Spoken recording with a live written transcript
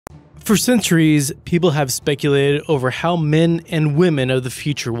For centuries, people have speculated over how men and women of the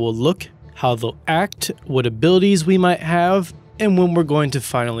future will look, how they'll act, what abilities we might have, and when we're going to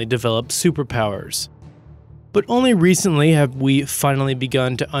finally develop superpowers. But only recently have we finally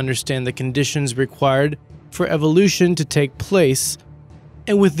begun to understand the conditions required for evolution to take place,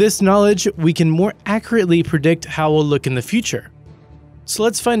 and with this knowledge, we can more accurately predict how we'll look in the future. So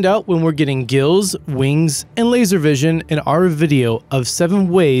let's find out when we're getting gills, wings, and laser vision in our video of 7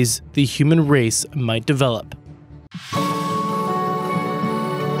 ways the human race might develop.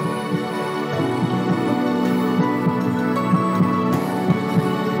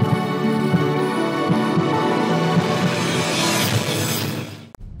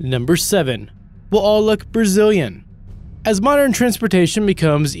 Number 7. We'll all look Brazilian. As modern transportation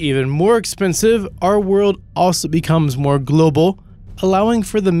becomes even more expensive, our world also becomes more global, allowing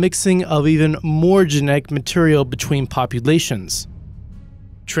for the mixing of even more genetic material between populations.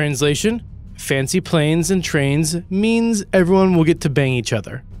 Translation: fancy planes and trains means everyone will get to bang each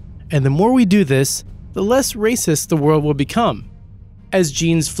other. And the more we do this, the less racist the world will become. As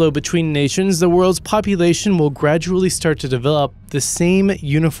genes flow between nations, the world's population will gradually start to develop the same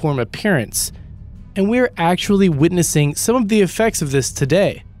uniform appearance, and we're actually witnessing some of the effects of this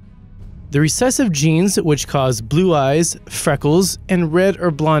today. The recessive genes, which cause blue eyes, freckles, and red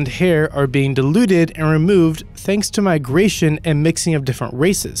or blonde hair, are being diluted and removed thanks to migration and mixing of different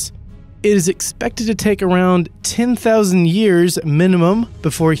races. It is expected to take around 10,000 years minimum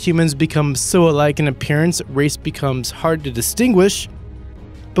before humans become so alike in appearance race becomes hard to distinguish.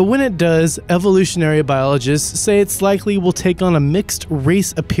 But when it does, evolutionary biologists say it's likely we'll take on a mixed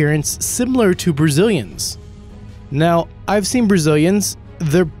race appearance similar to Brazilians. Now, I've seen Brazilians.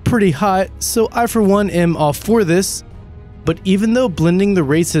 They're pretty hot, so I for one am all for this. But even though blending the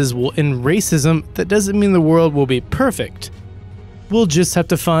races will end racism, that doesn't mean the world will be perfect. We'll just have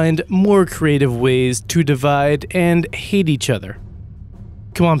to find more creative ways to divide and hate each other.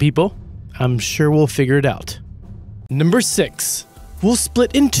 Come on, people. I'm sure we'll figure it out. Number 6. We'll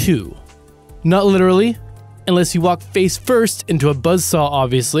split in 2. Not literally, unless you walk face first into a buzzsaw,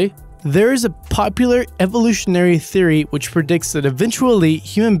 obviously. There is a popular evolutionary theory which predicts that eventually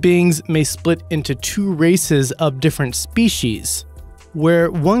human beings may split into 2 races of different species, where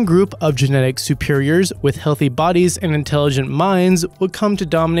one group of genetic superiors with healthy bodies and intelligent minds would come to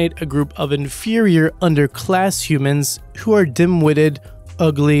dominate a group of inferior underclass humans who are dim-witted,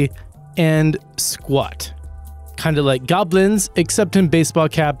 ugly, and squat. Kinda like goblins, except in baseball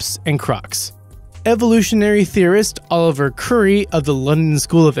caps and crocs. Evolutionary theorist Oliver Curry of the London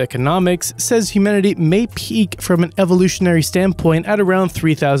School of Economics says humanity may peak from an evolutionary standpoint at around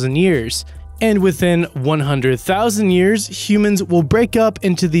 3,000 years, and within 100,000 years, humans will break up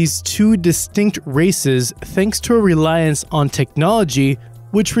into these 2 distinct races thanks to a reliance on technology,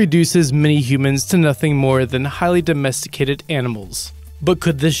 which reduces many humans to nothing more than highly domesticated animals. But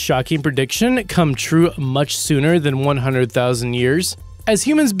could this shocking prediction come true much sooner than 100,000 years? As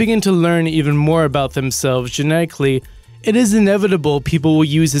humans begin to learn even more about themselves genetically, it is inevitable people will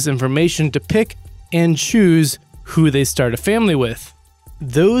use this information to pick and choose who they start a family with.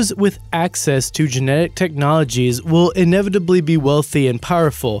 Those with access to genetic technologies will inevitably be wealthy and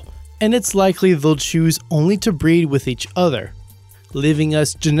powerful, and it's likely they'll choose only to breed with each other, leaving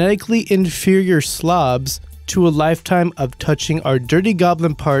us genetically inferior slobs to a lifetime of touching our dirty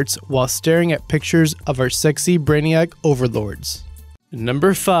goblin parts while staring at pictures of our sexy brainiac overlords.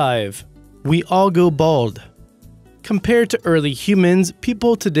 Number 5. We all go bald. Compared to early humans,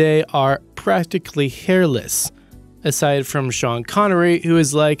 people today are practically hairless, aside from Sean Connery, who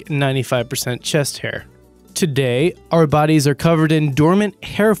is like 95% chest hair. Today, our bodies are covered in dormant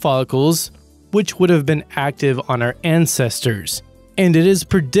hair follicles, which would have been active on our ancestors, and it is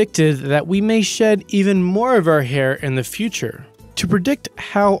predicted that we may shed even more of our hair in the future. To predict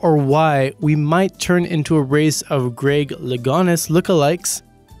how or why we might turn into a race of Greg Louganis lookalikes,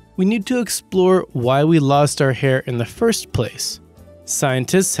 we need to explore why we lost our hair in the first place.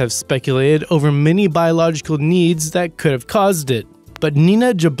 Scientists have speculated over many biological needs that could have caused it, but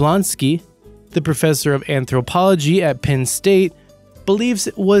Nina Jablonski, the professor of anthropology at Penn State, believes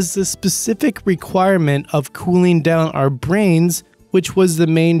it was the specific requirement of cooling down our brains which was the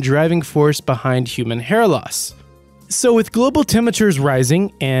main driving force behind human hair loss. So with global temperatures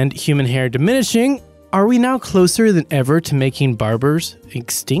rising and human hair diminishing, are we now closer than ever to making barbers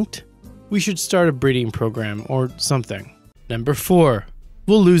extinct? We should start a breeding program or something. Number 4.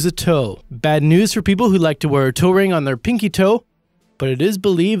 We'll lose a toe. Bad news for people who like to wear a toe ring on their pinky toe, but it is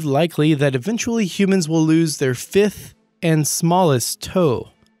believed likely that eventually humans will lose their 5th and smallest toe.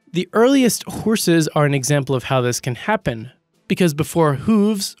 The earliest horses are an example of how this can happen. because before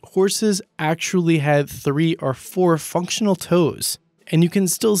hooves, horses actually had 3 or 4 functional toes, and you can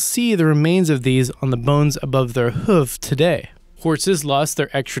still see the remains of these on the bones above their hoof today. Horses lost their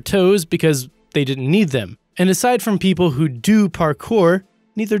extra toes because they didn't need them, and aside from people who do parkour,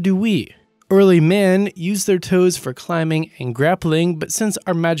 neither do we. Early man used their toes for climbing and grappling, but since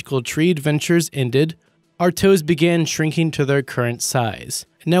our magical tree adventures ended, our toes began shrinking to their current size.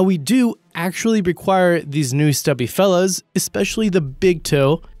 Now we do actually require these new stubby fellas, especially the big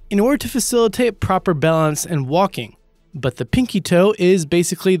toe, in order to facilitate proper balance and walking. But the pinky toe is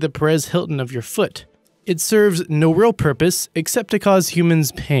basically the Perez Hilton of your foot. It serves no real purpose except to cause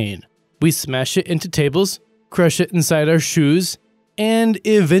humans pain. We smash it into tables, crush it inside our shoes, and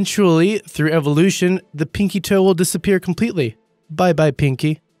eventually, through evolution, the pinky toe will disappear completely. Bye-bye,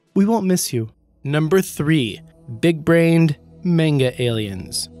 pinky. We won't miss you. Number 3. Big-brained Manga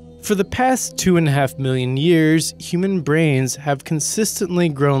aliens. For the past 2.5 million years, human brains have consistently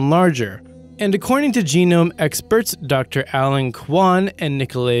grown larger. And according to genome experts Dr. Alan Kwan and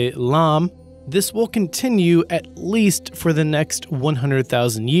Nikolai Lam, this will continue at least for the next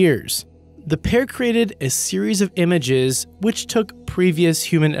 100,000 years. The pair created a series of images which took previous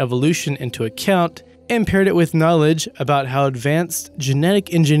human evolution into account and paired it with knowledge about how advanced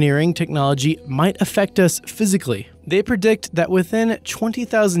genetic engineering technology might affect us physically. They predict that within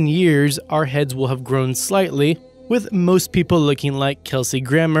 20,000 years, our heads will have grown slightly, with most people looking like Kelsey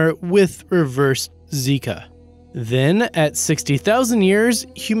Grammer with reversed Zika. Then, at 60,000 years,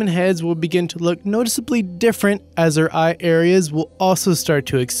 human heads will begin to look noticeably different as our eye areas will also start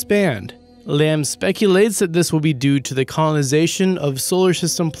to expand. Lam speculates that this will be due to the colonization of solar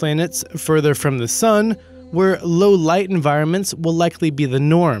system planets further from the sun, where low light environments will likely be the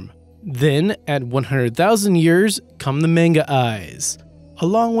norm. Then, at 100,000 years, come the manga eyes,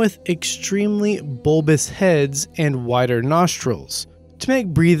 along with extremely bulbous heads and wider nostrils, to make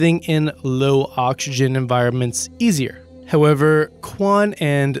breathing in low oxygen environments easier. However, Kwan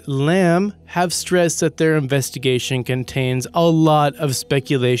and Lam have stressed that their investigation contains a lot of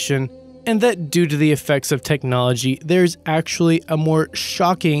speculation, and that due to the effects of technology, there's actually a more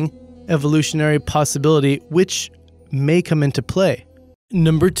shocking evolutionary possibility which may come into play.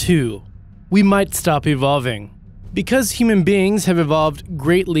 Number 2. We might stop evolving. Because human beings have evolved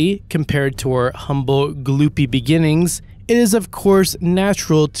greatly compared to our humble, gloopy beginnings, it is of course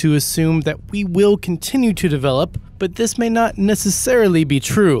natural to assume that we will continue to develop, but this may not necessarily be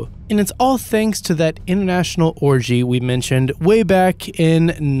true. And it's all thanks to that international orgy we mentioned way back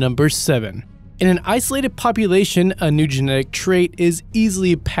in number 7. In an isolated population, a new genetic trait is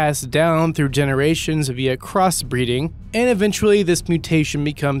easily passed down through generations via crossbreeding, and eventually this mutation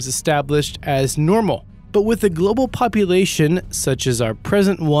becomes established as normal. But with a global population, such as our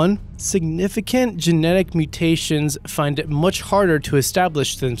present one, significant genetic mutations find it much harder to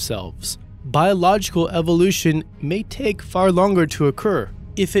establish themselves. Biological evolution may take far longer to occur,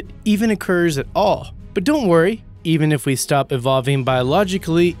 if it even occurs at all. But don't worry, even if we stop evolving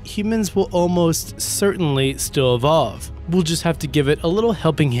biologically, humans will almost certainly still evolve. We'll just have to give it a little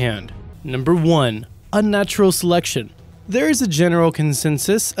helping hand. Number 1. Unnatural selection. There is a general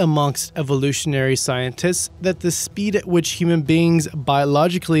consensus amongst evolutionary scientists that the speed at which human beings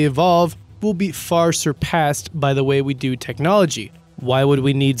biologically evolve will be far surpassed by the way we do technology. Why would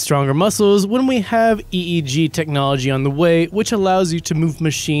we need stronger muscles when we have EEG technology on the way, which allows you to move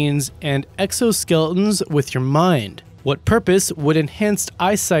machines and exoskeletons with your mind? What purpose would enhanced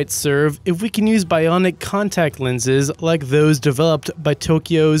eyesight serve if we can use bionic contact lenses like those developed by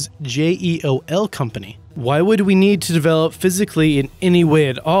Tokyo's JEOL company? Why would we need to develop physically in any way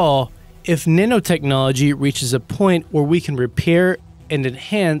at all if nanotechnology reaches a point where we can repair and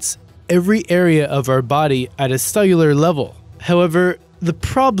enhance every area of our body at a cellular level? However, the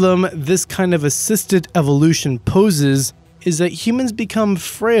problem this kind of assisted evolution poses is that humans become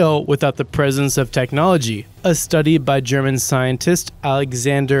frail without the presence of technology. A study by German scientist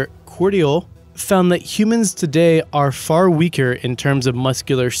Alexander Cordial found that humans today are far weaker in terms of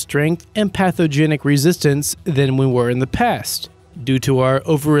muscular strength and pathogenic resistance than we were in the past, due to our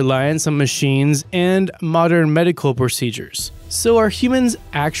over-reliance on machines and modern medical procedures. So are humans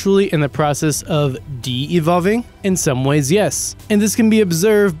actually in the process of de-evolving? In some ways, yes. And this can be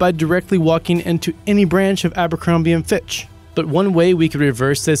observed by directly walking into any branch of Abercrombie & Fitch. But one way we could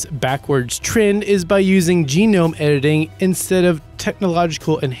reverse this backwards trend is by using genome editing instead of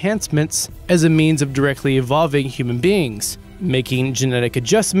technological enhancements as a means of directly evolving human beings, making genetic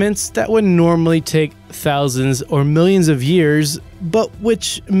adjustments that would normally take thousands or millions of years, but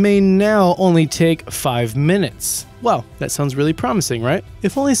which may now only take 5 minutes. Wow, that sounds really promising, right?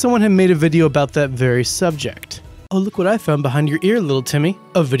 If only someone had made a video about that very subject. Oh, look what I found behind your ear, little Timmy.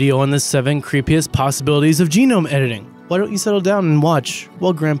 A video on the 7 creepiest possibilities of genome editing. Why don't you settle down and watch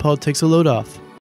while Grandpa takes a load off?